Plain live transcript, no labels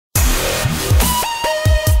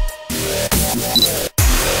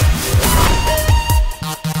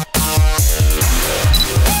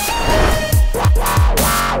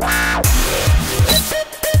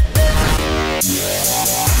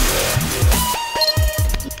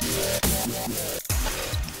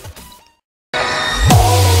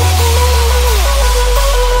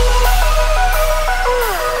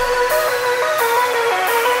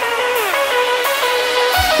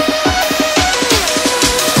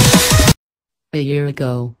A year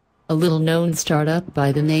ago, a little-known startup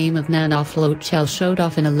by the name of nanoFlowcell showed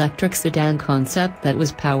off an electric sedan concept that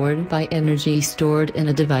was powered by energy stored in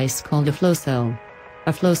a device called a flow cell.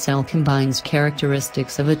 A flow cell combines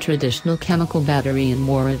characteristics of a traditional chemical battery and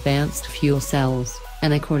more advanced fuel cells,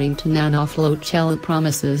 and according to nanoFlowcell it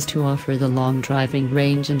promises to offer the long driving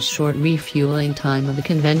range and short refueling time of a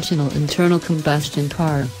conventional internal combustion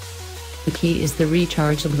car. The key is the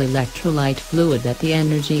rechargeable electrolyte fluid that the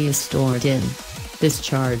energy is stored in. This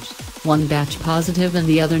charged, one batch positive and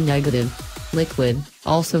the other negative, liquid,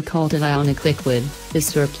 also called an ionic liquid, is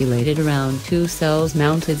circulated around two cells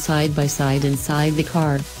mounted side by side inside the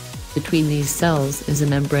car. Between these cells is a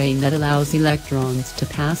membrane that allows electrons to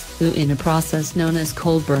pass through in a process known as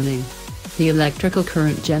cold burning. The electrical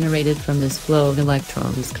current generated from this flow of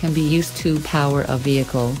electrons can be used to power a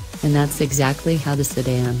vehicle, and that's exactly how the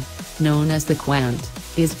sedan, known as the Quant,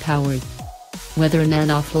 is powered. Whether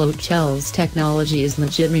nanoFlowcell's technology is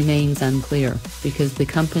legit remains unclear, because the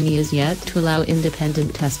company is yet to allow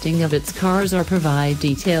independent testing of its cars or provide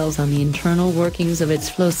details on the internal workings of its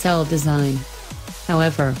flow cell design.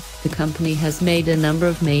 However, the company has made a number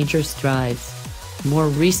of major strides. More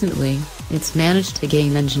recently, it's managed to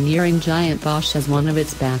gain engineering giant Bosch as one of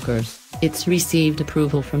its backers. It's received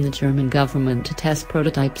approval from the German government to test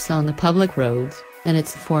prototypes on the public roads, and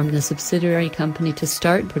it's formed a subsidiary company to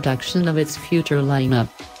start production of its future lineup.